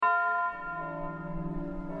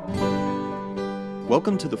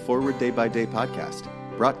Welcome to the Forward Day by Day podcast,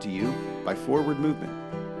 brought to you by Forward Movement.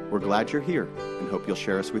 We're glad you're here and hope you'll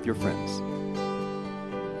share us with your friends.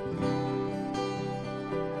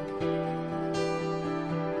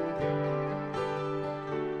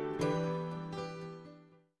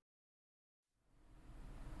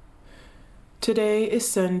 Today is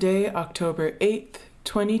Sunday, October 8th,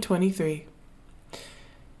 2023.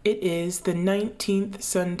 It is the 19th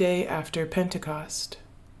Sunday after Pentecost.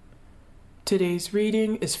 Today's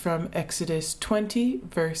reading is from Exodus 20,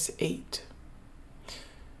 verse 8.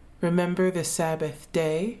 Remember the Sabbath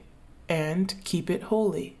day and keep it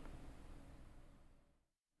holy.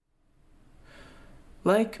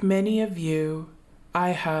 Like many of you, I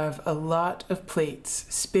have a lot of plates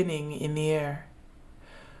spinning in the air.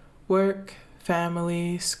 Work,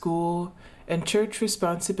 family, school, and church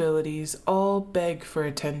responsibilities all beg for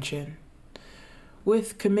attention.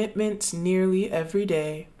 With commitments nearly every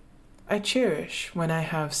day, I cherish when I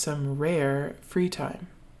have some rare free time.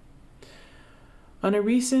 On a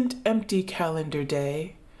recent empty calendar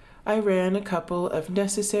day, I ran a couple of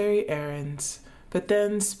necessary errands, but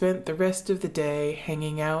then spent the rest of the day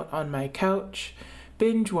hanging out on my couch,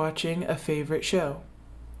 binge-watching a favorite show.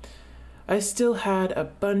 I still had a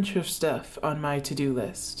bunch of stuff on my to-do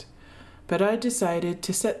list, but I decided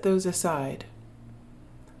to set those aside.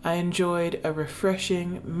 I enjoyed a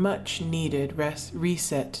refreshing, much-needed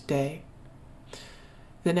reset day.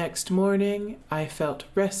 The next morning, I felt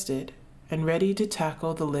rested and ready to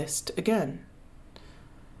tackle the list again.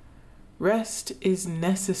 Rest is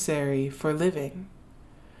necessary for living.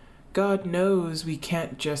 God knows we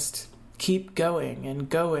can't just keep going and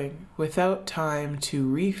going without time to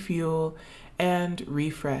refuel and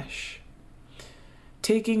refresh.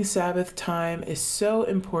 Taking Sabbath time is so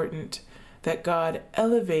important that God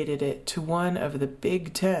elevated it to one of the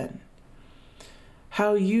Big Ten.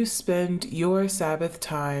 How you spend your Sabbath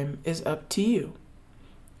time is up to you.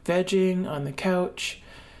 Vegging on the couch,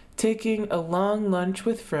 taking a long lunch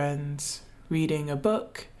with friends, reading a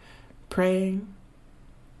book, praying.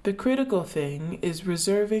 The critical thing is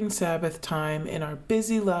reserving Sabbath time in our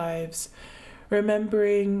busy lives,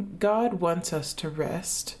 remembering God wants us to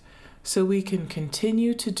rest so we can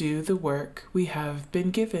continue to do the work we have been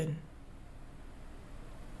given.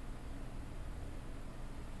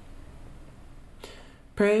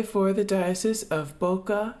 Pray for the Diocese of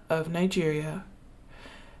Boka of Nigeria.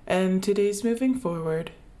 And today's moving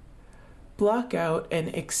forward, block out an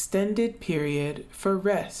extended period for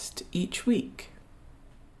rest each week.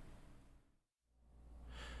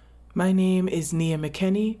 My name is Nia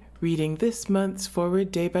McKenney, reading this month's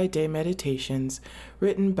Forward Day by Day Meditations,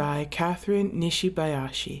 written by Catherine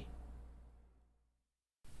Nishibayashi.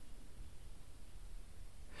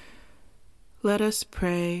 Let us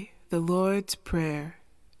pray the Lord's Prayer,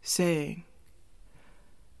 saying,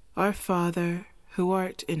 Our Father, who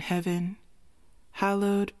art in heaven,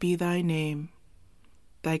 hallowed be thy name.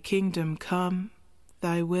 Thy kingdom come,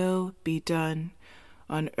 thy will be done,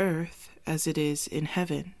 on earth as it is in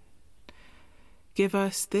heaven. Give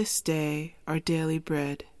us this day our daily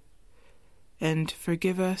bread, and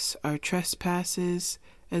forgive us our trespasses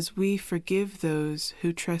as we forgive those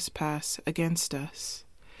who trespass against us.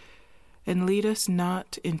 And lead us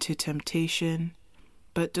not into temptation,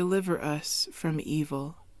 but deliver us from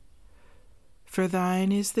evil. For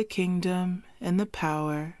thine is the kingdom, and the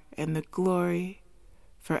power, and the glory,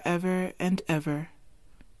 forever and ever.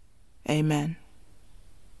 Amen.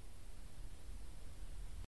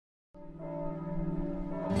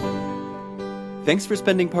 Thanks for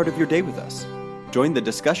spending part of your day with us. Join the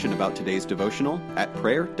discussion about today's devotional at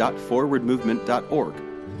prayer.forwardmovement.org,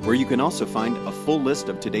 where you can also find a full list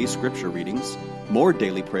of today's scripture readings, more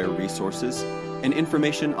daily prayer resources, and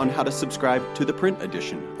information on how to subscribe to the print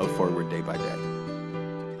edition of Forward Day by Day.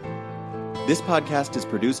 This podcast is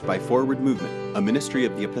produced by Forward Movement, a ministry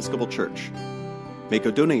of the Episcopal Church. Make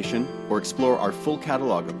a donation or explore our full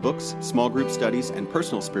catalog of books, small group studies, and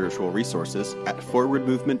personal spiritual resources at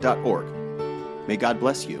forwardmovement.org. May God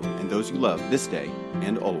bless you and those you love this day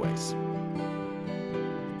and always.